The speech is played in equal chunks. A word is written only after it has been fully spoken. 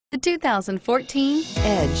The 2014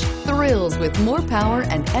 Edge thrills with more power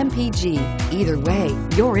and MPG. Either way,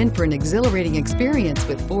 you're in for an exhilarating experience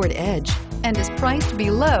with Ford Edge and is priced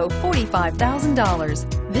below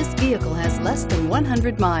 $45,000. This vehicle has less than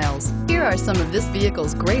 100 miles. Here are some of this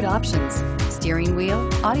vehicle's great options: steering wheel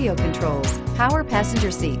audio controls, power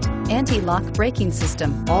passenger seat, anti-lock braking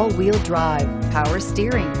system, all-wheel drive, power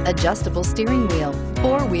steering, adjustable steering wheel,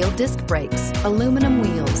 four-wheel disc brakes, aluminum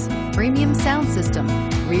wheels, premium sound system,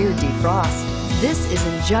 rear defrost. This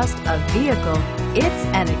isn't just a vehicle, it's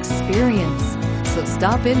an experience. So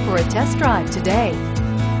stop in for a test drive today.